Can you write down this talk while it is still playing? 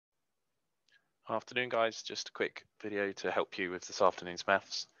Afternoon, guys. Just a quick video to help you with this afternoon's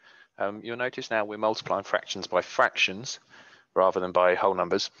maths. You'll notice now we're multiplying fractions by fractions rather than by whole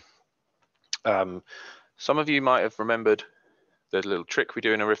numbers. Some of you might have remembered the little trick we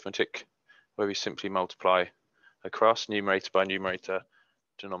do in arithmetic where we simply multiply across numerator by numerator,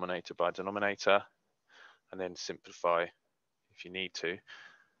 denominator by denominator, and then simplify if you need to,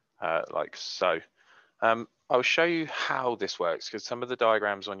 like so. I'll show you how this works because some of the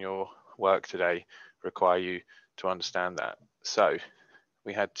diagrams on your work today require you to understand that. So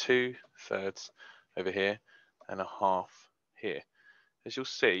we had 2/3 over here and a half here. As you'll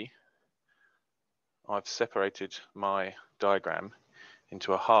see, I've separated my diagram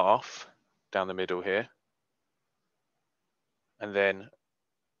into a half down the middle here, and then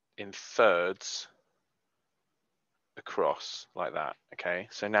in thirds across like that. Okay,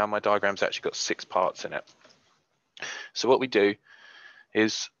 so now my diagram's actually got 6 parts in it. So what we do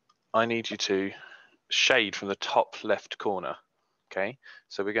is I need you to shade from the top left corner. Okay,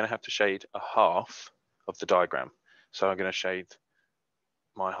 so we're going to have to shade a half of the diagram. So I'm going to shade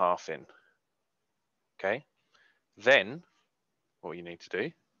my half in. Okay, then what you need to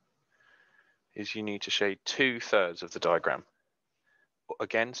do is you need to shade 2/3 of the diagram.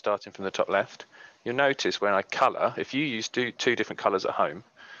 Again, starting from the top left, you'll notice when I colour, if you use two different colours at home,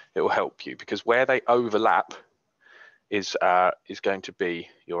 it will help you because where they overlap is going to be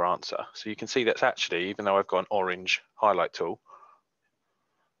your answer. So you can see that's actually, even though I've got an orange highlight tool,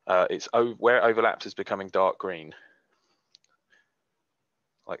 it's where it overlaps is becoming dark green,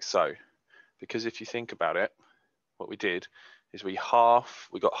 like so. Because if you think about it, what we did is we got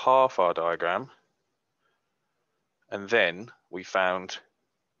half our diagram, and then we found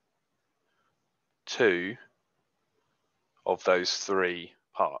 2 of those 3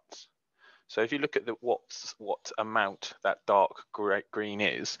 parts. So if you look at what amount that dark green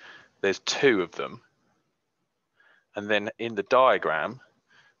is, there's 2 of them. And then in the diagram,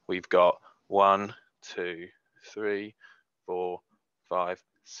 we've got 1, 2, 3, 4, 5,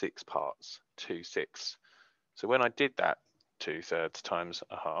 6 parts, 2, 6. So when I did that 2/3 times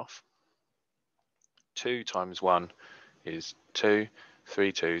a half, 2 times 1 is 2,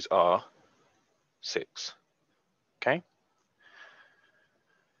 3 2s are 6. Okay.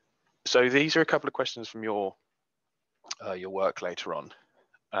 So these are a couple of questions from your work later on.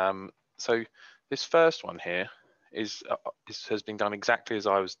 So this first one here has been done exactly as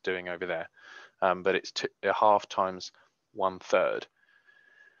I was doing over there, but it's a half times 1/3.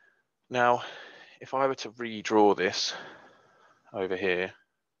 Now, if I were to redraw this over here,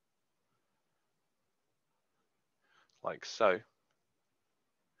 like so,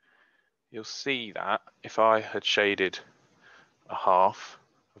 you'll see that if I had shaded a half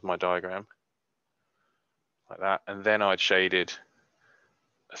of my diagram like that, and then I'd shaded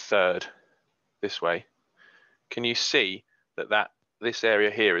a third this way, can you see that this area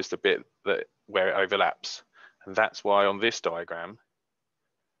here is the bit where it overlaps? And that's why on this diagram,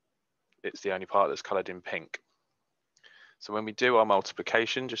 it's the only part that's colored in pink. So when we do our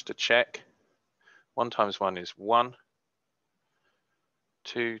multiplication, just to check, 1 times 1 is 1,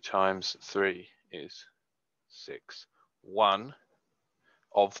 2 times 3 is 6. 1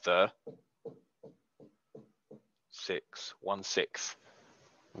 of the 6, 1/6.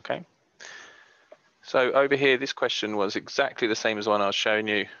 Okay. So over here, this question was exactly the same as one I was showing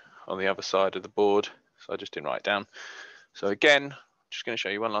you on the other side of the board. So I just didn't write it down. So again, just going to show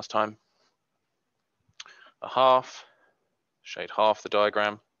you one last time. A half, shade half the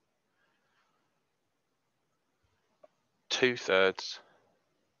diagram. 2/3,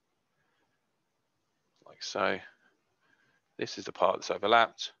 like so. This is the part that's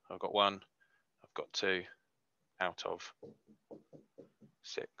overlapped. I've got 1, I've got 2 out of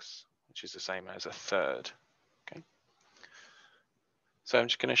 6, which is the same as a third. Okay. So I'm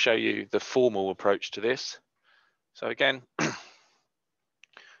just going to show you the formal approach to this. So again,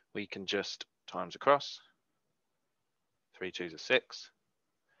 we can just times across. 3 2s are 6,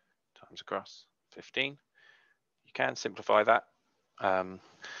 times across 15. You can simplify that.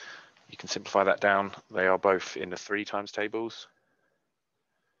 You can simplify that down. They are both in the 3 times tables,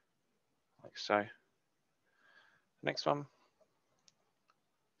 like so. Next one,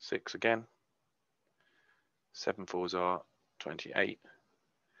 6 again. 7 4s are 28,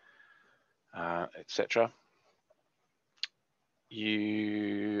 etc.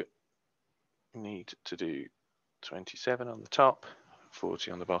 You need to do 27 on the top,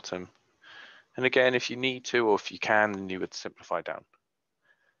 40 on the bottom. And again, if you need to, or if you can, then you would simplify down.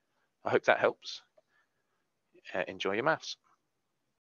 I hope that helps. Enjoy your maths.